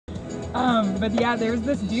But yeah, there was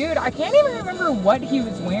this dude, I can't even remember what he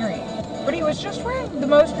was wearing, but he was just wearing the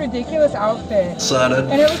most ridiculous outfit.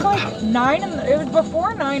 And it was like it was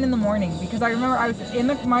before 9 in the morning, because I remember I was in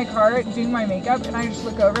my car doing my makeup, and I just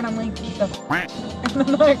look over and I'm like, the f***? And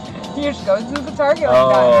then like, he just goes to the Target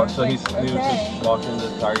like that. So like, he was just walking to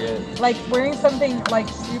the Target. Like wearing something like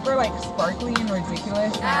super like sparkly and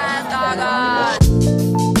ridiculous.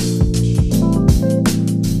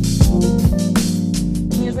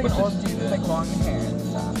 He was like an old dude with like long hair and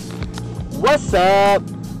stuff. What's up?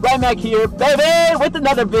 Right back here, baby, with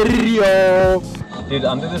another video. Dude,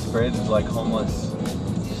 under this bridge is like homeless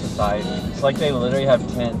society. It's like they literally have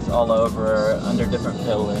tents all over under different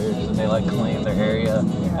pillars, and they like claim their area.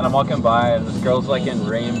 And I'm walking by, and this girl's like in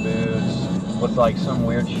rain boots with like some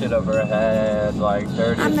weird shit over her head, like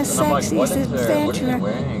dirty. I'm the and I'm like, what is there? What are you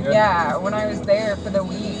wearing? Yeah, when I was there for the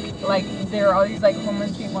week, like there were all these like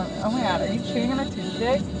homeless people. Oh my god, are you chewing on a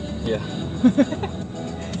toothpick? Yeah.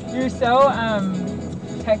 You're so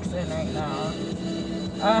Texan right now.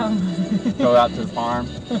 Go out to the farm,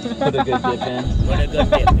 put a good dip in.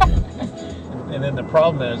 And then the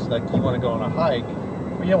problem is, like, you want to go on a hike,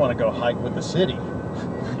 but you don't want to go hike with the city.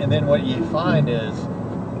 And then what you find is,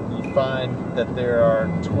 that there are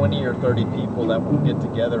 20 or 30 people that will get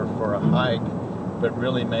together for a hike, but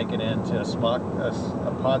really make it into a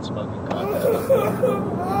pot smoking contest.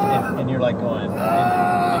 And you're like going,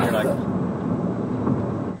 and you're like,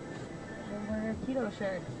 wear a keto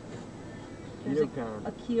shirt. There's a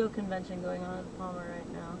keto convention going on at the Palmer right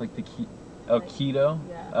now. Like the keto?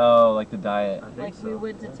 Yeah. Oh, like the diet. Like we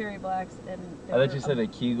went to Terry Black's and... I thought you said a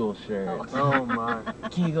Kegel shirt. Oh my.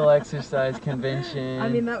 Kegel exercise convention. I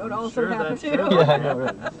mean, that would also happen too. Yeah, I know,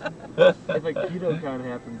 right? If a keto con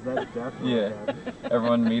happens, that definitely happens.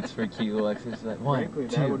 Everyone meets for Kegel exercise. Frankly,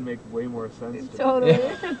 that would make way more sense to Totally,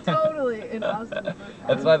 me. totally. In Austin.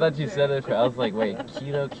 That's why I thought you said it. I was like, wait,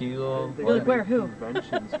 keto, Kegel? You're like, where, who?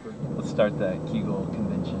 Let's start that Kegel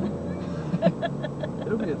convention.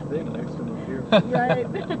 It'll be a thing next time we're here. Right.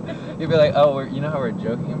 You'd be like, oh, you know how we're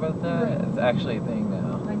joking about that? Right. It's actually a thing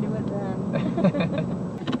now. I knew it then.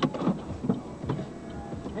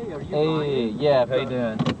 Hey, are you yeah, how you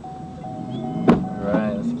doing?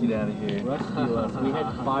 Alright, let's get out of here. Rescue us. We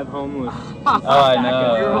had 5 homeless. Oh, I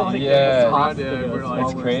know. Like, yeah.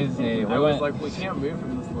 It's crazy. I was like, we can't move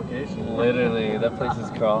from this location. Literally, that place is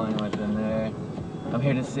crawling within there. I'm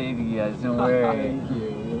here to save you guys, don't worry. Thank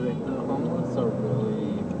you. The homeless are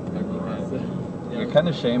really aggressive. You're kind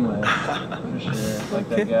of shameless, for sure. Like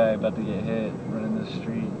that guy about to get hit running the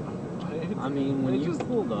street. I mean, when you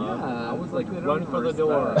pulled up, I was like, run for the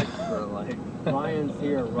door. Like, Ryan's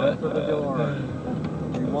here, run for the door.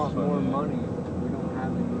 We want more money. We don't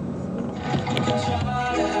have any.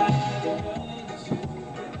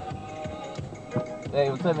 Hey,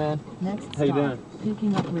 what's up, man? Next How you doing?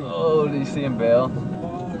 Picking up Lee. Oh, did you see him bail?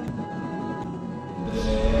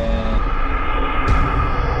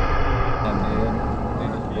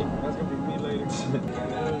 that's gonna be me later.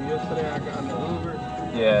 Yesterday I got in the Uber.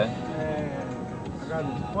 Yeah. And I got in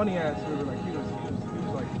this funny ass Uber, like he was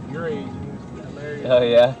like your age, and he was hilarious. Oh,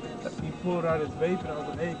 yeah? He pulled out his vape and I was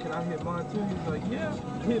like, hey, can I hit mine too? He was like, yeah,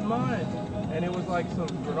 hit mine. And it was like some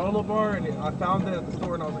granola bar, and I found that at the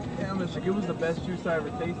store, and I was like, damn, it was the best juice I ever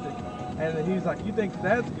tasted. And then he was like, you think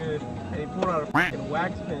that's good? And he pulled out a fucking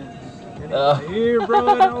wax pen. And he was like, here, bro.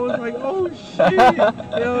 And I was like, oh, shit.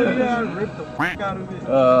 Hell yeah, I ripped the fuck out of it.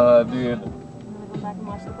 Oh, dude. You wanna go back and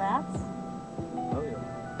watch the bats? Oh, yeah.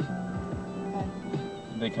 Okay.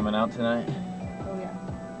 They coming out tonight? Oh, yeah.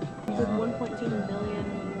 There's 1.2 million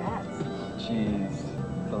bats. Jeez.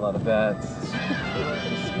 That's a lot of bats.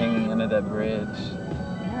 Just hanging under that bridge.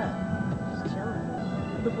 Yeah, just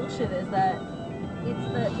chilling. The bullshit is that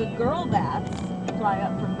it's the girl bats fly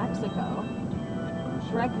up from Mexico,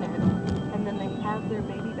 pregnant, and then they have their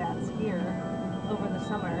baby bats here over the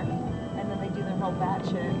summer, and then they do their whole bat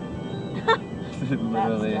shit.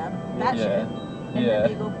 Literally. Bat shit. And then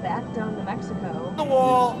they go back down to Mexico. The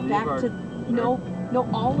wall. Back to no,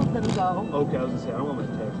 all of them go. Okay, I was gonna say I don't want my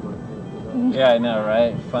tax money paid for that. Yeah, I know,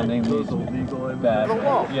 right? Funding these illegal bad.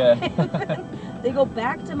 Yeah. They go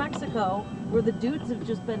back to Mexico where the dudes have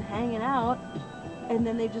just been hanging out, and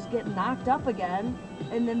then they just get knocked up again,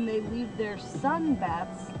 and then they leave their son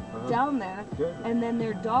bats down there, and then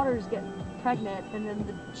their daughters get pregnant, and then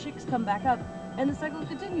the chicks come back up, and the cycle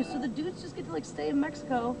continues. So the dudes just get to like stay in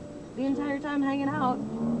Mexico the entire time hanging out,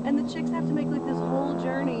 and the chicks have to make like this whole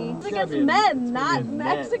journey. This is against men, not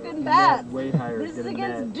Mexican bats. This is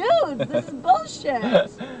against dudes. This is bullshit.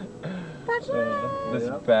 This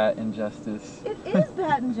bat injustice. It is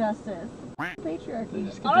bat injustice. Patriarchy. They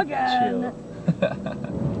just get to chill.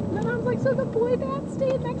 And then I was So the boy bats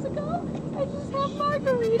stay in Mexico and just have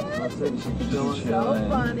margaritas? That's it, she's chilling. So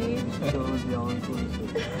funny. Chilling with the all-inclusive.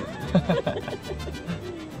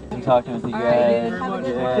 I'm talking with you All right, guys. dude, have a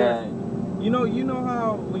good Yeah. You know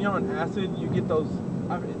how when you're on acid, you get those.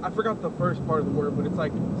 I forgot the first part of the word, but it's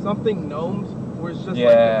like something gnomes, where it's just like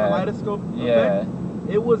a kaleidoscope effect.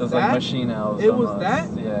 It was those that. Like machine elves. It almost. was that.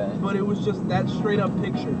 Yeah. But it was just that straight up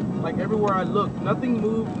picture. Like everywhere I looked, nothing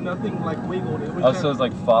moved, nothing like wiggled. It was. Also, it was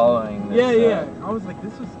like following. This, yeah. I was like,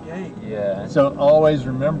 this is gay. Yeah. So always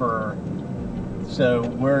remember. So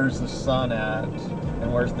where's the sun at,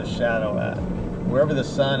 and where's the shadow at? Wherever the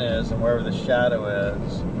sun is and wherever the shadow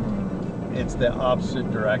is, it's the opposite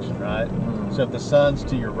direction, right? So if the sun's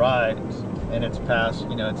to your right and it's past,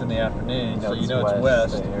 it's in the afternoon, so it's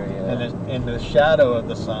west, and the shadow of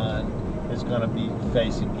the sun is going to be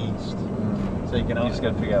facing east. So you just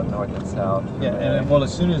got to figure out north and south. Yeah, and well,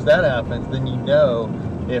 as soon as that happens, then you know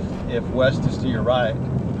if west is to your right,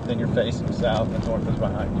 then you're facing south and north is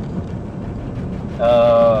behind you.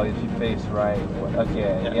 Oh, if you face right. Okay.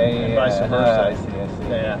 Yeah. And vice versa. I see.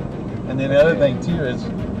 Yeah. And then the other thing too is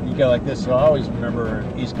you go like this. So I always remember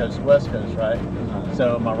East Coast, West Coast, right?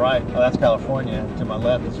 So my right, that's California. To my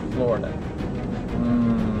left is Florida.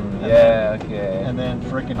 Okay. And then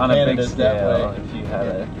freaking on Canada's that way. If you had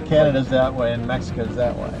a Canada's that way and Mexico's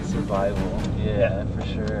that way. Survival. Yeah, for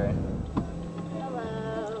sure.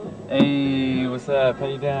 Hey, what's up? How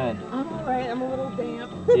you doing? I'm alright, I'm a little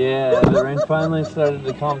damp. Yeah, the rain finally started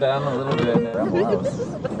to calm down a little bit.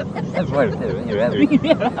 That's right. Could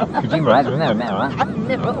you write from there, man?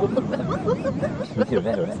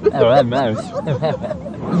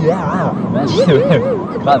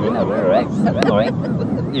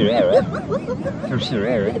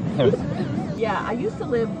 Yeah, I used to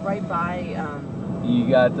live right by, You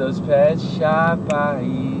got those pet shop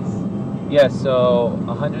eyes. Yeah, so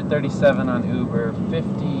 137 on Uber, 50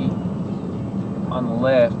 on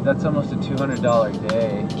Lyft. That's almost a $200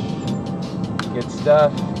 day. Good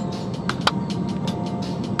stuff.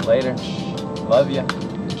 Later. Love ya.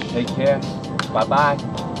 Take care. Bye-bye.